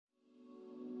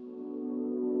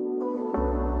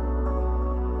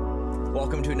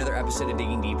Welcome to another episode of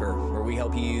Digging Deeper, where we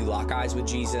help you lock eyes with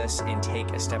Jesus and take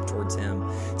a step towards Him.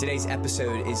 Today's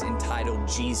episode is entitled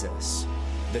Jesus,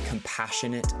 the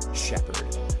Compassionate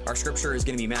Shepherd. Our scripture is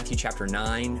going to be Matthew chapter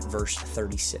 9, verse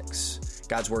 36.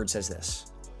 God's word says this: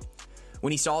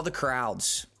 When He saw the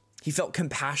crowds, He felt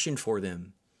compassion for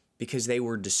them because they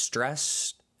were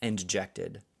distressed and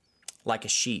dejected, like a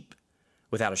sheep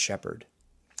without a shepherd.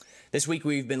 This week,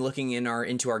 we've been looking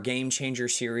into our Game Changer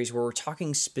series, where we're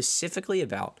talking specifically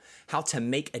about how to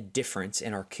make a difference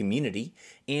in our community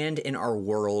and in our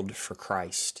world for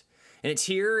Christ. And it's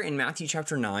here in Matthew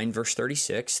chapter 9, verse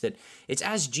 36, that it's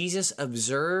as Jesus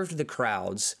observed the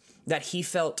crowds that He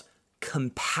felt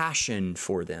compassion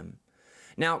for them.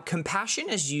 Now, compassion,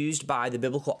 as used by the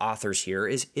biblical authors here,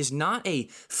 is not a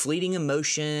fleeting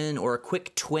emotion or a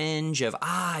quick twinge of,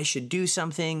 I should do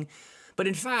something. But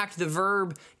in fact, the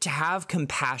verb to have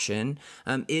compassion,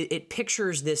 it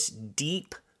pictures this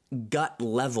deep gut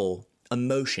level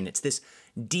emotion. It's this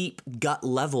deep gut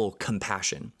level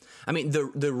compassion. I mean,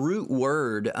 the root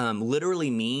word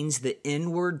literally means the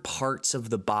inward parts of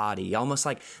the body, almost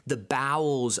like the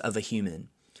bowels of a human.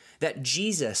 That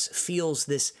Jesus feels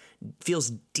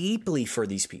deeply for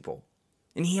these people,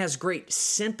 and He has great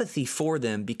sympathy for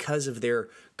them because of their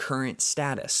current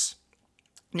status.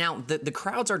 Now, the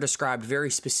crowds are described very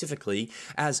specifically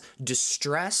as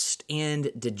distressed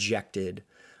and dejected,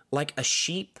 like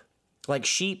sheep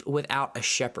without a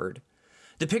shepherd.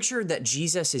 The picture that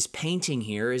Jesus is painting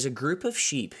here is a group of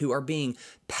sheep who are being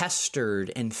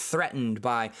pestered and threatened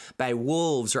by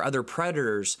wolves or other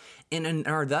predators and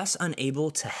are thus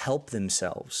unable to help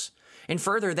themselves. And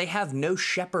further, they have no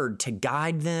shepherd to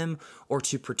guide them or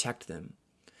to protect them.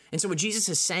 And so what Jesus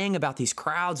is saying about these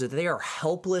crowds is that they are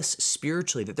helpless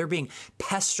spiritually, that they're being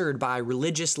pestered by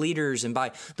religious leaders and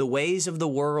by the ways of the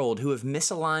world who have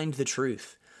misaligned the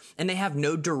truth. And they have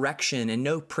no direction and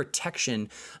no protection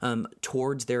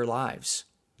towards their lives.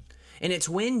 And it's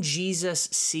when Jesus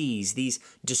sees these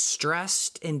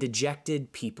distressed and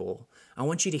dejected people, I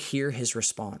want you to hear His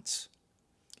response.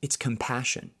 It's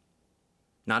compassion,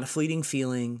 not a fleeting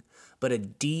feeling, but a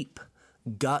deep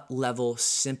gut level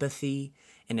sympathy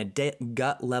and a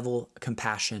gut level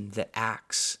compassion that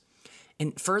acts.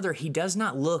 And further, He does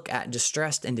not look at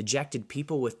distressed and dejected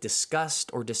people with disgust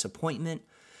or disappointment,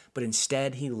 but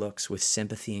instead He looks with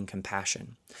sympathy and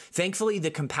compassion. Thankfully,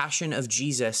 the compassion of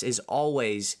Jesus is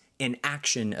always an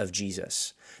action of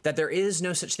Jesus, that there is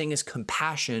no such thing as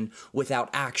compassion without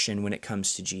action when it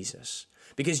comes to Jesus,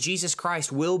 because Jesus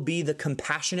Christ will be the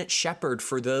compassionate shepherd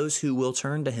for those who will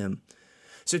turn to Him.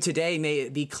 So today, may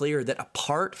it be clear that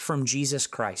apart from Jesus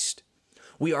Christ,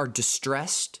 we are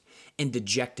distressed and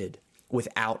dejected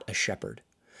without a shepherd.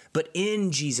 But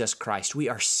in Jesus Christ, we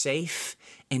are safe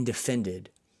and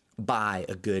defended by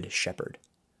a good shepherd.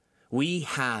 We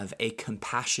have a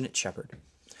compassionate shepherd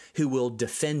who will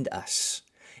defend us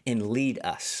and lead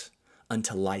us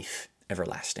unto life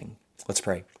everlasting. Let's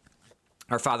pray.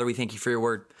 Our Father, we thank You for Your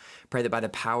word. Pray that by the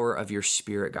power of Your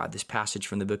Spirit, God, this passage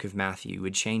from the book of Matthew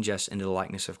would change us into the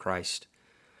likeness of Christ.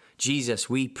 Jesus,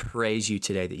 we praise You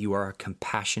today that You are a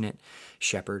compassionate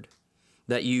shepherd,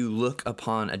 that You look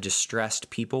upon a distressed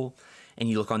people and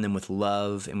You look on them with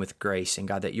love and with grace. And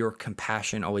God, that Your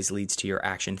compassion always leads to Your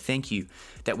action. Thank You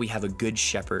that we have a good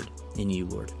shepherd in You,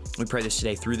 Lord. We pray this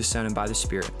today through the Son and by the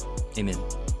Spirit. Amen.